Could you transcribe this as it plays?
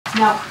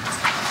Now,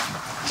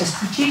 a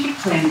strategic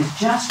plan is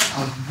just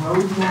a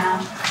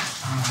roadmap,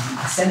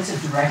 a sense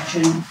of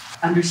direction.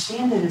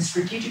 Understand that a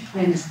strategic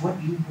plan is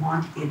what you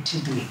want it to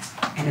be.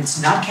 And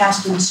it's not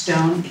cast in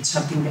stone, it's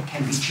something that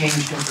can be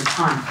changed over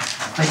time.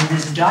 But it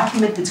is a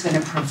document that's going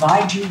to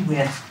provide you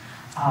with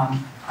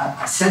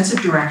a sense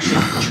of direction,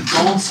 what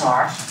your goals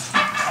are,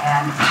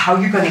 and how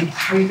you're going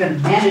to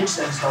manage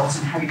those goals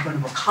and how you're going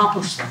to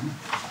accomplish them.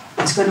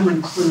 It's going to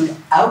include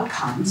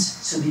outcomes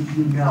so that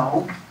you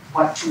know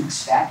what to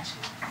expect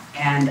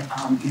and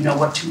you know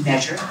what to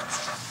measure.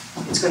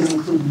 It's going to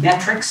include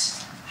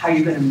metrics, how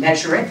you're going to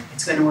measure it.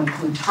 It's going to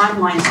include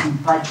timelines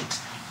and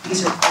budgets.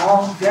 These are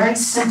all very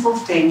simple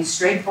things,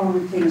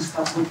 straightforward things,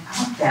 but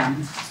without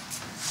them,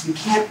 you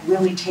can't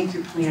really take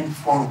your plan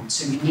forward.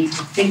 So you need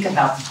to think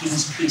about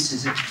these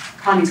pieces. And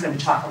Connie's going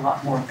to talk a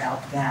lot more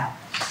about that.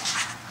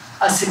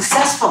 A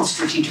successful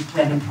strategic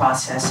planning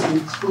process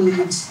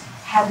includes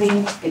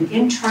having an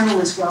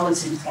internal as well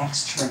as an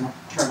external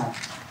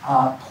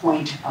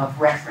point of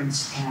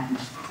reference and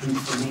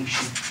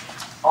information.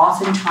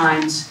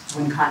 Oftentimes,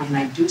 when Connie and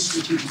I do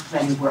strategic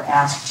planning, we're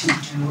asked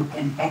to do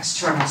an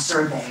external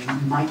survey.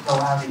 We might go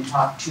out and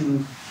talk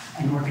to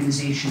an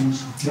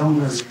organization's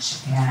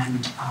donors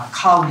and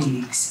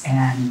colleagues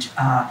and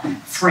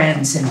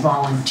friends and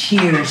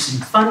volunteers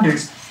and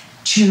funders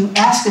to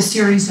ask a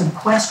series of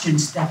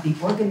questions that the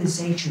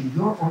organization,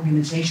 your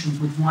organization,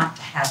 would want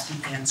to have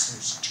the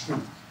answers to.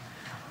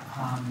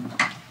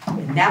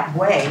 In that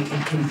way,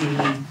 it can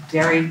be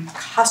very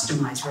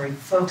customized, very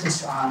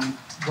focused on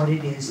what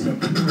it is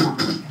that you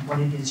want and what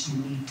it is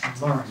you need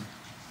to learn.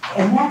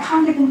 And that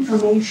kind of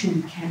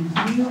information can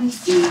really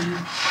be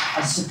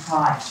a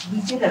surprise.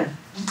 We did a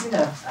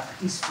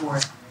piece we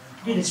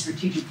did a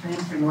strategic plan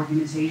for an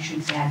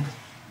organization, and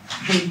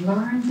they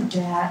learned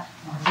that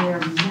their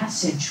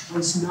message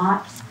was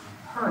not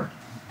heard,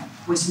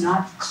 was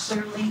not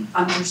clearly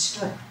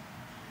understood,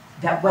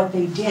 that what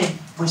they did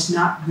was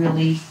not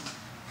really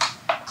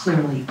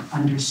clearly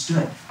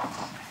understood.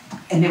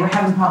 And they were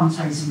having problems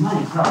raising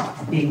money.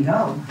 Well,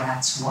 bingo,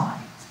 that's why.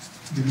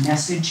 Your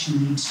message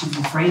needs to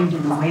be framed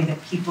in a way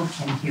that people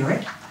can hear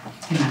it,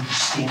 can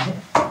understand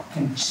it,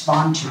 can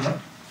respond to it,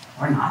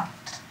 or not.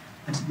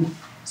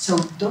 So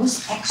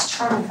those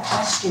external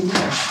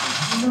questionnaires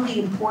are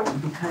really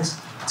important because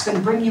it's going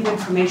to bring you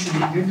information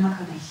that you're not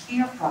going to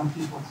hear from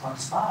people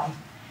close by.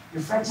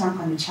 Your friends aren't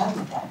going to tell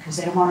you that because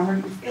they don't want to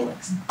hurt your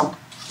feelings.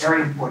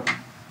 Very important.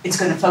 It's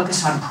going to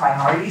focus on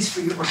priorities for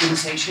your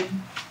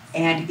organization,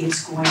 and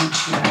it's going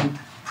to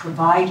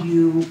provide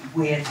you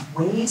with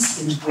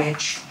ways in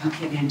which you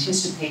can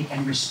anticipate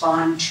and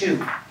respond to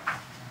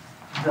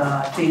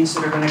the things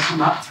that are going to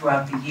come up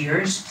throughout the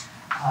years,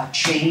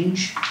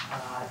 change,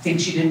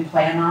 things you didn't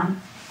plan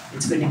on.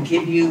 It's going to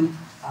give you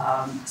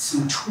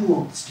some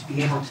tools to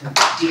be able to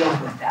deal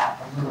with that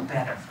a little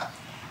better.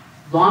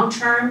 Long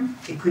term,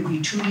 it could be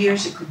 2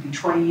 years, it could be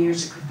 20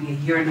 years, it could be a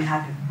year and a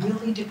half. It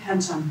really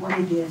depends on what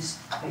it is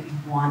that you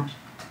want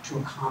to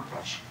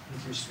accomplish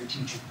with your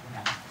strategic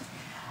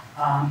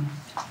plan.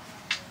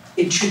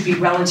 It should be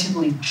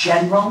relatively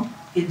general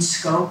in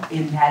scope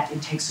in that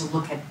it takes a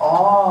look at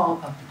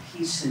all of the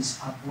pieces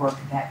of work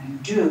that you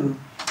do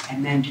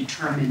and then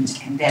determines,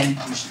 and then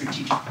your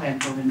strategic plan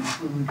will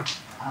include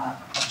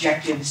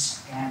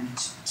objectives and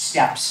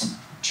steps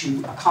to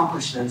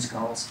accomplish those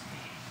goals.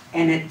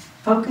 And it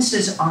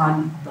focuses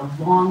on the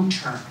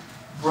long-term,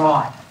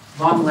 broad,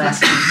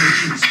 long-lasting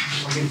issues of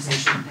the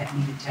organization that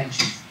need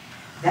attention.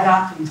 That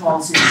often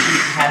falls into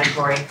the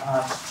category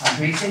of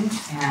fundraising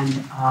and,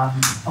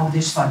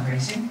 there's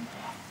fundraising.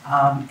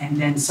 And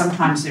then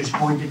sometimes there's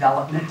board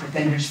development, but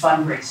then there's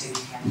fundraising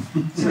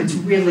again. So it's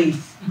really,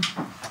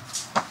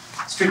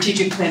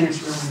 strategic plan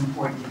is really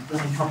important. It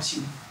really helps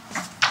you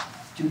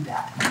do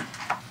that.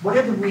 What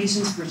are the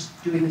reasons for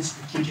doing a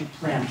strategic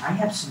plan? I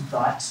have some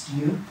thoughts. Do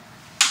you?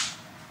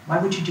 Why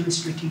would you do a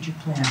strategic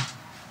plan?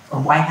 Or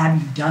why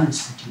have you done a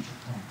strategic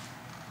plan?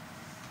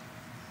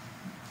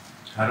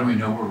 How do we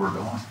know where we're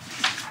going?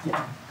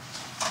 Yeah.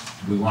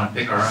 Do we want to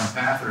pick our own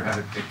path or have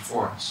it picked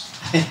for us?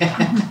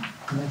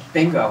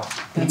 Bingo.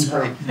 That's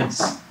great.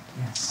 Yes.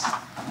 Yes.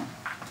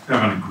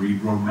 Have an agreed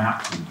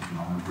roadmap so we can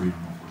all agree on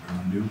what we're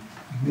going to do.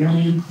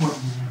 Really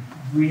important.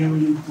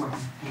 Really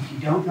important. If you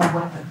don't know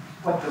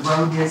what the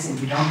road is and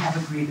you don't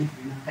have agreement,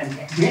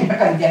 you're not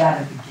going to get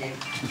out of the gate.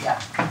 Yeah.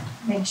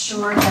 Make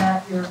sure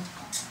that your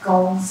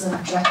goals and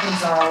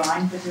objectives are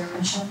aligned with your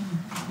mission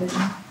and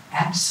vision.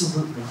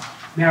 Absolutely.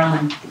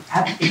 Marilyn,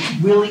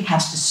 it really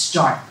has to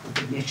start with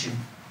the mission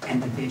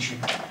and the vision.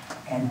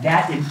 And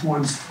that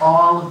informs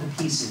all of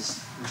the pieces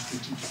of your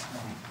strategic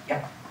planning.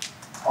 Yep,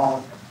 all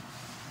of them.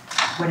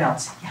 What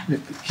else? Yeah.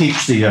 It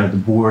keeps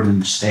the board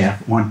and the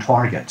staff on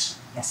targets.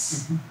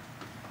 Yes.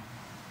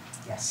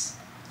 Mm-hmm. Yes.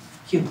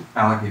 Hugh.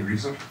 Allocate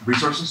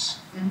resources?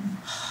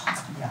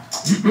 Mm-hmm. Yeah.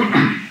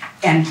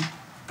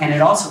 And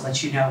it also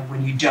lets you know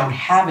when you don't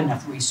have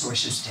enough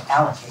resources to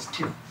allocate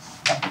too.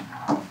 Yep.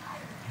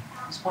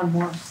 There's one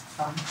more.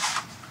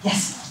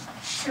 Yes.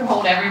 To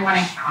hold everyone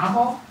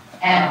accountable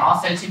and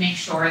also to make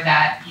sure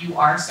that you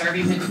are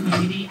serving the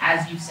community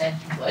as you said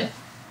you would.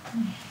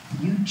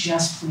 You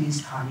just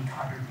pleased Connie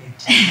Carter big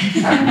time.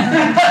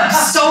 I'm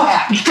so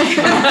happy.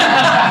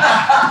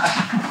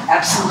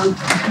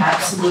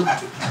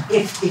 Absolutely.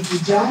 If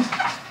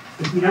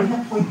you don't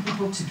appoint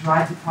people to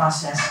drive the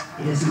process,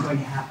 it isn't going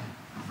to happen.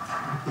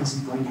 It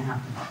isn't going to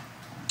happen.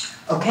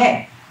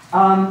 Okay.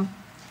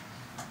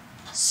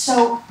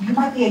 So you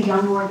might be a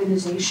young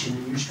organization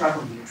and you're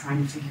struggling. You're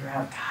trying to figure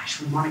out,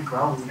 gosh, we want to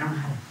grow. We don't know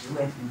how to do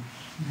it. And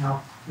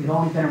we've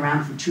only been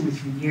around for 2 or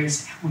 3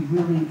 years. What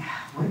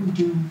do we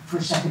do for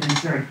second and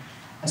third?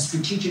 A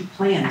strategic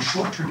plan, a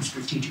short-term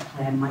strategic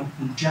plan might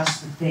be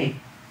just the thing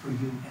for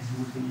you as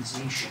an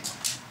organization.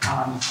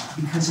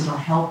 Because it'll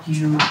help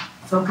you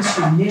focus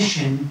your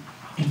mission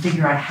and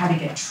figure out how to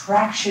get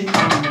traction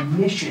on your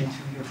mission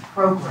through your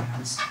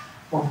programs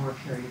over a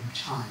period of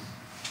time.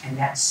 And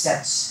that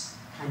sets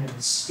kind of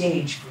a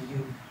stage for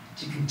you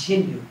to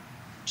continue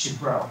to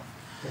grow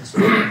those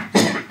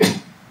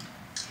programs.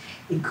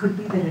 It could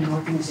be that an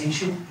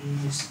organization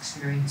is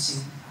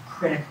experiencing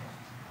a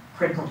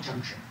critical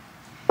juncture.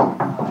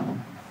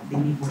 They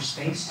need more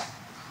space.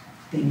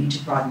 They need to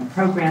broaden the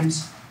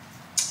programs.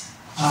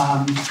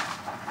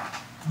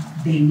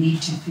 They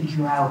need to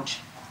figure out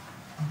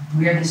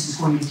where this is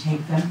going to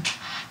take them.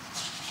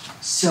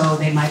 So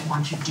they might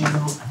want to do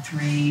a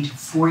 3 to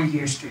 4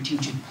 year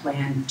strategic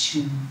plan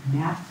to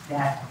map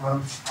that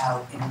growth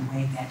out in a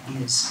way that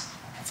is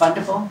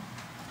fundable,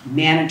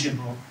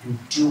 manageable, and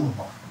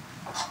doable.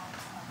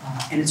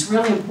 And it's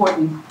really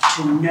important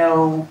to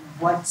know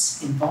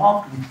what's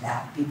involved with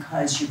that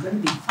because you're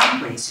going to be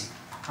fundraising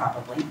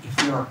probably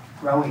if you're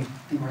growing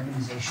the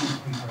organization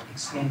or you're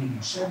expanding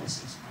your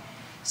services.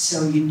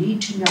 So you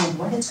need to know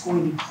what it's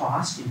going to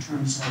cost in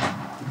terms of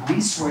the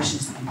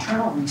resources, the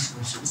internal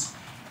resources,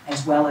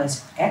 as well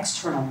as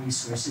external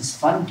resources,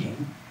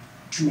 funding,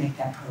 to make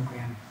that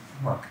program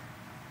work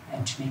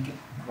and to make it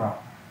grow.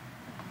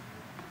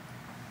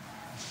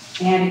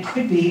 And it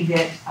could be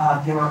that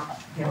there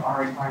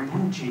are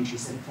environmental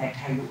changes that affect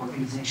how your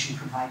organization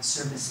provides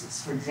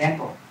services. For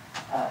example,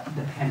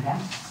 the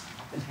pandemic.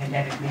 The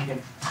pandemic may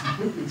have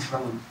completely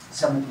thrown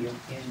some of you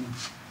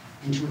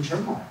into a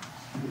turmoil.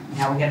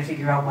 Now we got to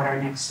figure out what our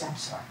next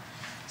steps are.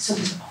 So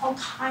there's all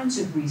kinds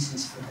of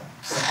reasons for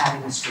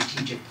having a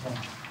strategic plan.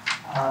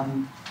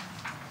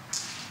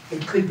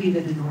 It could be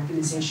that an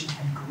organization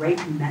had great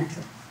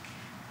momentum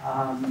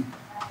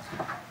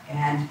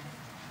and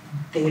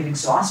they have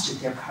exhausted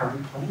their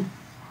current plan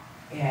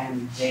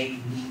and they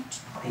need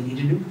a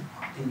new one.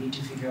 They need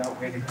to figure out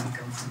where they're going to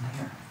go from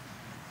there.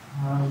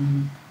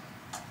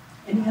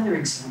 Any other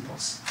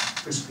examples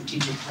for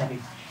strategic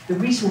planning? The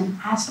reason I'm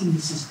asking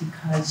this is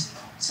because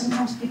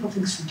sometimes people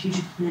think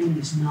strategic planning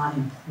is not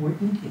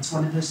important. It's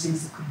one of those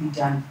things that could be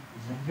done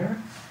later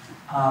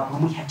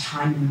when we have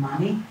time and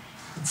money.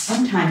 But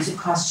sometimes it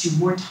costs you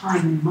more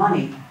time and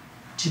money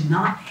to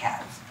not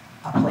have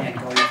a plan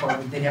going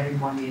forward that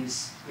everyone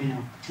is,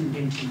 tuned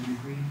into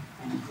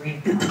and agree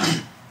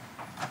upon.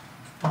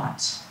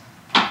 Thoughts?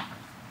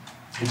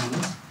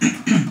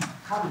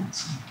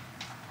 Comments?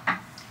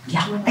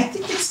 Yeah, I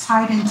think it's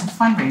tied into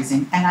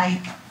fundraising, and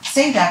I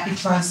say that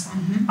because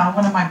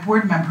one of my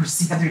board members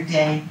the other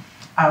day,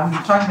 we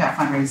were talking about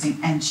fundraising,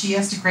 and she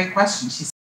asked a great question. She